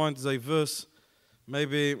to my mind is a verse.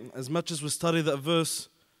 Maybe as much as we study that verse,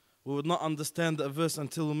 we would not understand that verse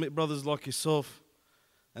until we meet brothers like yourself.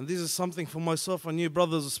 And this is something for myself and you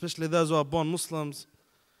brothers, especially those who are born Muslims.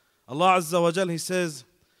 Allah Azza wa Jal, He says,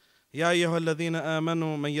 يا أيها الذين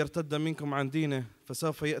آمنوا من يرتد منكم عن دينه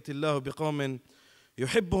فسوف يأتي الله بقوم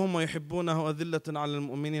يحبهم ويحبونه أذلة على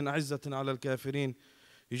المؤمنين أعزة على الكافرين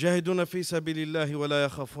يجاهدون في سبيل الله ولا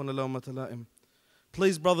يخافون لومة لائم.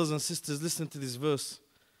 Please, brothers and sisters, listen to this verse.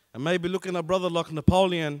 And maybe looking at a brother like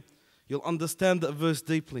Napoleon, you'll understand that verse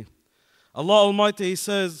deeply. Allah Almighty, He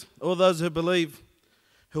says, "O those who believe,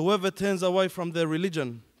 whoever turns away from their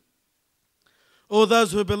religion, O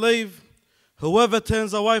those who believe, whoever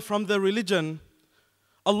turns away from their religion,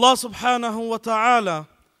 Allah subhanahu wa ta'ala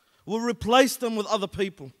will replace them with other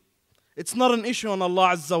people." It's not an issue on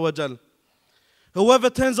Allah Azza wa Jal. Whoever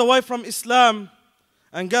turns away from Islam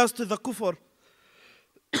and goes to the kufr,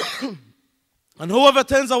 and whoever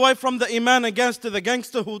turns away from the iman and goes to the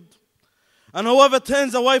gangsterhood, and whoever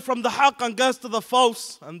turns away from the haqq and goes to the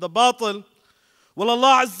false and the batil, well,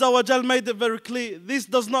 Allah Azza wa Jal made it very clear. This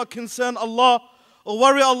does not concern Allah or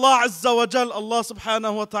worry Allah Azza wa Jal. Allah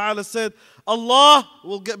subhanahu wa ta'ala said, Allah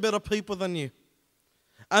will get better people than you.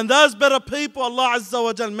 And those better people Allah Azza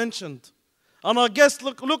wa Jal mentioned. And I guess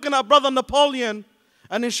looking at Brother Napoleon,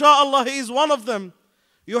 and inshallah he is one of them.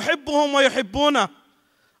 يُحِبُّهُمْ وَيُحِبُّونَ.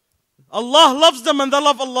 Allah loves them and they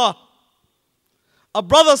love Allah. A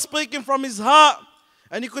brother speaking from his heart,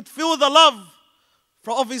 and you could feel the love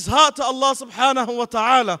of his heart to Allah subhanahu wa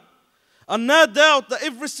ta'ala. And no doubt that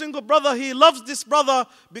every single brother, he loves this brother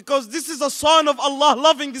because this is a sign of Allah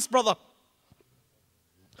loving this brother.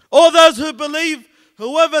 All those who believe,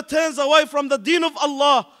 whoever turns away from the deen of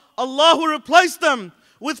Allah, Allah will replace them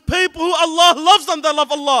with people who Allah loves and they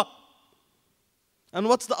love Allah. And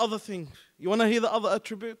what's the other thing? You want to hear the other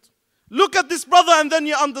attribute? Look at this brother and then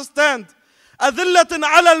you understand. أَذِلَّةٍ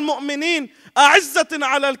عَلَى الْمُؤْمِنِينَ أَعِزَّةٍ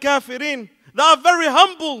عَلَى الْكَافِرِينَ. They are very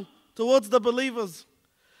humble towards the believers.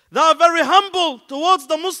 They are very humble towards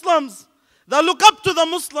the Muslims. They look up to the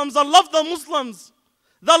Muslims and love the Muslims.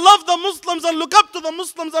 They love the Muslims and look up to the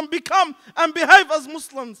Muslims and become and behave as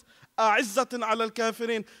Muslims. أَعِزَّةٍ عَلَى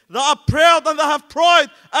الْكَافِرِينَ. They are proud and they have pride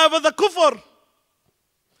over the kufr.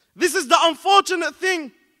 This is the unfortunate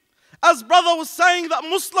thing. As brother was saying, that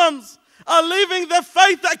Muslims are leaving their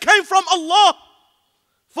faith that came from Allah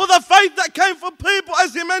for the faith that came from people,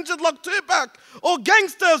 as he mentioned, like Tupac, or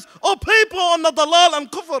gangsters, or people on the dalal and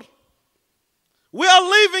kufr. We are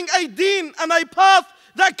leaving a deen and a path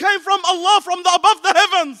that came from Allah from the above the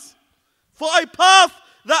heavens for a path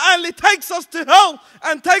that only takes us to hell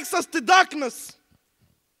and takes us to darkness.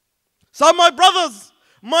 So my brothers,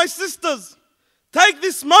 my sisters, take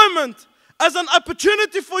this moment as an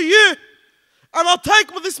opportunity for you, and I'll take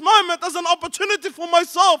this moment as an opportunity for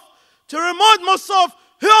myself to remind myself,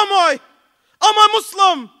 who am I? I'm a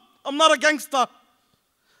Muslim. I'm not a gangster.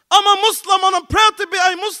 I'm a Muslim and I'm proud to be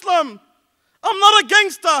a Muslim. I'm not a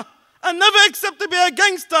gangster. I never accept to be a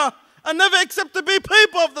gangster. I never accept to be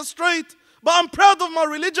people of the street. But I'm proud of my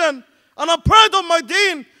religion. And I'm proud of my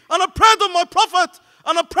deen. And I'm proud of my Prophet.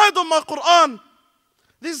 And I'm proud of my Qur'an.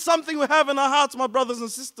 This is something we have in our hearts, my brothers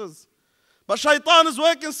and sisters. But shaitan is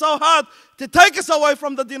working so hard to take us away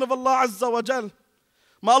from the deen of Allah Azza wa Jal.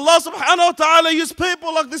 May Allah subhanahu wa ta'ala use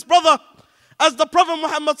people like this brother. As the Prophet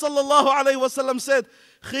Muhammad sallallahu alayhi wa sallam said,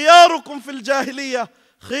 خِيَارُكُمْ فِي الْجَاهِلِيَّةِ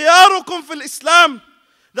خِيَارُكُمْ فِي الْإِسْلَامِ.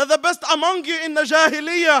 They're the best among you in the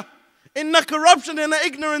jahiliyyah, in the corruption, in the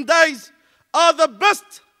ignorant days, are the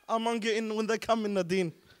best among you when they come in the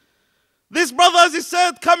deen. This brother, as he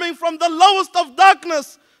said, coming from the lowest of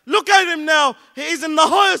darkness, look at him now. He is in the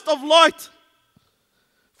highest of light.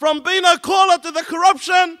 From being a caller to the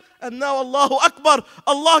corruption, and now Allahu Akbar,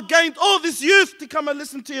 Allah gained all this youth to come and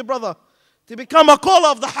listen to your brother, to become a caller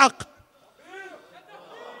of the haqq.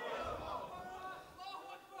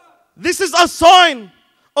 This is a sign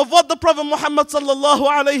of what the Prophet Muhammad sallallahu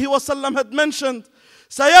alayhi wasallam had mentioned.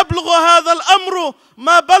 سيبلغ هذا الأمر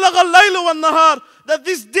ما بلغ الليل والنهار. That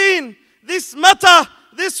this deen, this matter,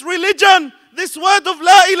 this religion, this word of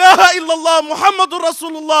La ilaha illallah Muhammadur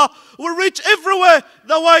Rasulullah will reach everywhere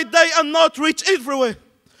the way day and night reach everywhere.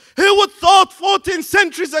 Who would thought 14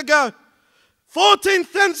 centuries ago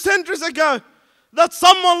that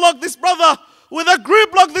someone like this brother with a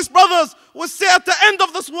group like this brothers would sit at the end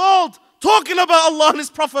of this world talking about Allah and His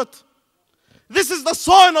Prophet? This is the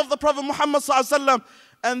sign of the Prophet Muhammad sallallahu alaihi wasallam,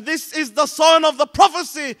 and this is the sign of the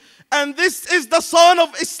prophecy, and this is the sign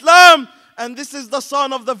of Islam, and this is the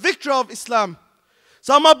sign of the victory of Islam.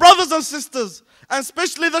 So my brothers and sisters, and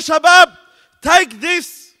especially the shabab, take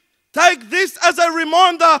this as a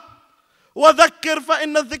reminder. وَذَكِّرْ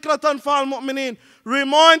فَإِنَّ الذِّكْرَ تَنْفَعُ الْمُؤْمِنِينَ.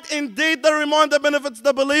 Remind, indeed the reminder benefits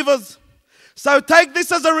the believers. So take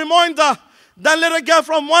this as a reminder. Don't let it go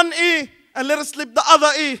from one ear and let it slip the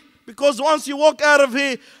other ear. Because once you walk out of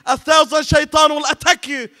here, 1,000 shaitan will attack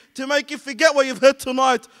you to make you forget what you've heard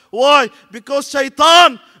tonight. Why? Because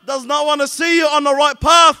shaitan does not want to see you on the right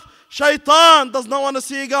path. Shaitan does not want to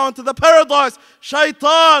see you go into the paradise.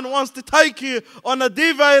 Shaitan wants to take you on a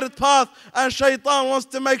deviated path, and shaitan wants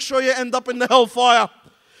to make sure you end up in the hellfire.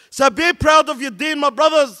 So be proud of your deen, my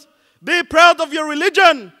brothers. Be proud of your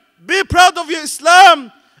religion. Be proud of your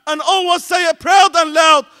Islam. And always say it proud and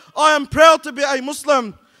loud. I am proud to be a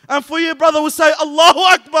Muslim. And for you, brother, we say Allahu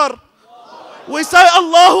Akbar. We say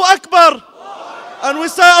Allahu Akbar. And we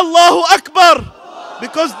say Allahu Akbar.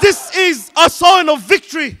 Because this is a sign of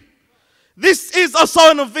victory. This is a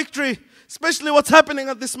sign of victory. Especially what's happening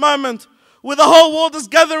at this moment, where the whole world is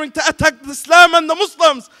gathering to attack Islam and the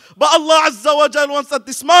Muslims. But Allah Azza wa Jal wants at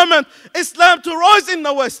this moment Islam to rise in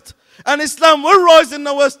the West. And Islam will rise in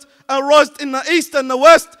the West and rise in the East and the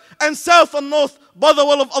West and South and North by the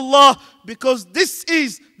will of Allah. Because this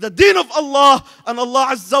is the deen of Allah, and Allah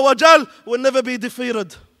Azza wa Jal will never be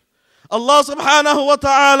defeated. Allah subhanahu wa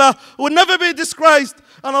ta'ala will never be disgraced.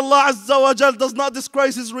 And Allah Azza wa Jal does not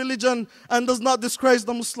disgrace His religion and does not disgrace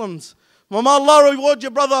the Muslims. May Allah reward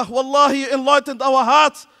you, brother. Wallahi, He enlightened our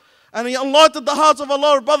hearts. And He enlightened the hearts of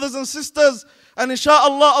our brothers and sisters. And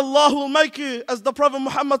inshallah, Allah will make you, as the Prophet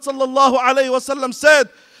Muhammad sallallahu alayhi wa sallam said,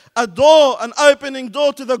 a door, an opening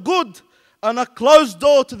door to the good, and a closed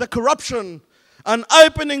door to the corruption. An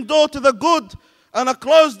opening door to the good, and a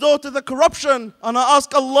closed door to the corruption. And I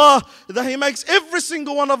ask Allah that He makes every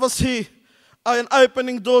single one of us here an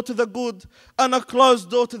opening door to the good and a closed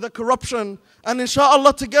door to the corruption. And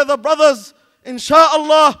inshallah together, brothers,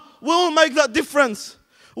 inshallah, we will make that difference.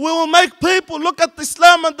 We will make people look at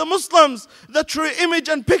Islam and the Muslims, the true image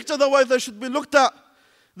and picture, the way they should be looked at.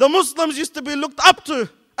 The Muslims used to be looked up to,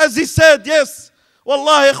 as he said, yes.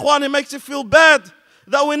 Wallahi, ikhwan, it makes you feel bad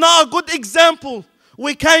that we're not a good example.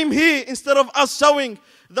 We came here, instead of us showing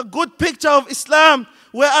the good picture of Islam,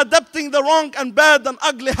 we're adapting the wrong and bad and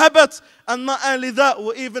ugly habits. And not only that,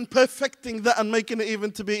 we're even perfecting that and making it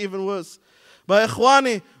even to be even worse. But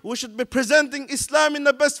ikhwani, we should be presenting Islam in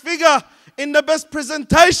the best figure, in the best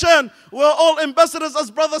presentation. We're all ambassadors,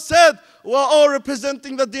 as brother said. We're all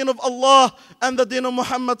representing the deen of Allah and the deen of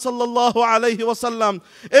Muhammad sallallahu alayhi wasallam.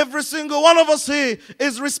 Every single one of us here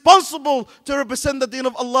is responsible to represent the deen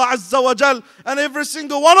of Allah Azza wa Jal. And every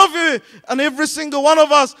single one of you and every single one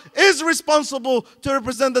of us is responsible to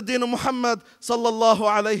represent the deen of Muhammad sallallahu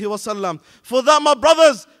alayhi wasallam. For that, my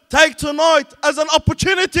brothers, take tonight as an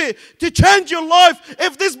opportunity to change your life.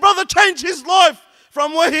 If this brother changed his life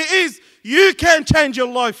from where he is, you can change your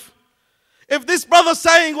life. If this brother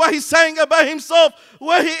saying what he's saying about himself,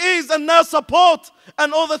 where he is and now support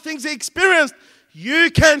and all the things he experienced,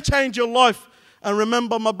 you can change your life. And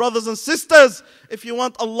remember, my brothers and sisters, if you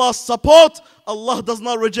want Allah's support, Allah does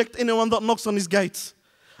not reject anyone that knocks on His gates.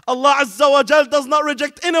 Allah Azza wa Jal does not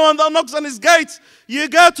reject anyone that knocks on His gates. You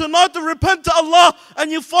go tonight to repent to Allah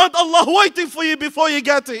and you find Allah waiting for you before you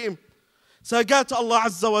get to Him. So go to Allah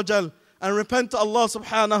Azza wa Jal and repent to Allah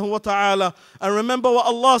subhanahu wa ta'ala. And remember what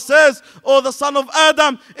Allah says, "O the son of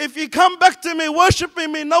Adam, if you come back to me,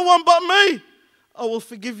 worshiping me, no one but me, I will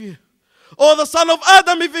forgive you. O the son of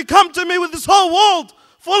Adam, if you come to me with this whole world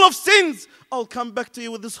full of sins, I'll come back to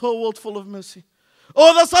you with this whole world full of mercy.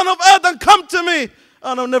 O the son of Adam, come to me,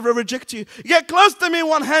 and I'll never reject you. Get close to me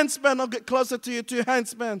one handspan, I'll get closer to you 2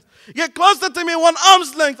 handspans. Get closer to me 1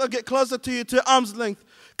 arm's length, I'll get closer to you 2 arm's length.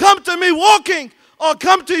 Come to me walking, or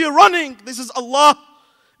come to you running." This is Allah.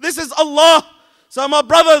 This is Allah. So my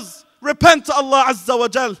brothers, repent to Allah Azza wa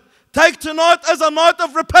Jal. Take tonight as a night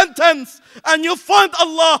of repentance, and you'll find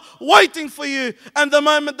Allah waiting for you. And the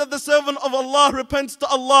moment that the servant of Allah repents to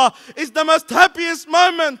Allah is the most happiest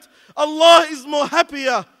moment. Allah is more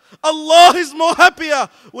happier. Allah is more happier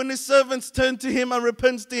when His servants turn to Him and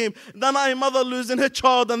repent to Him than a mother losing her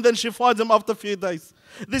child and then she finds him after a few days.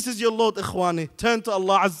 This is your Lord, Ikhwani. Turn to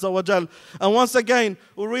Allah Azza wa Jal. And once again,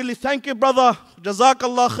 we really thank you, brother.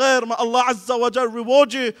 Jazakallah khair. May Allah Azza wa Jal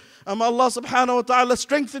reward you. And may Allah subhanahu wa ta'ala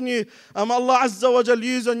strengthen you. And may Allah Azza wa Jal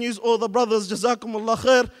use all the brothers. Jazakumullah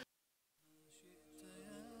khair.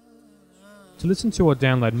 To listen to or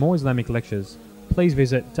download more Islamic lectures, please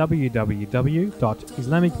visit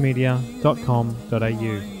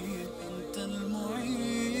www.islamicmedia.com.au.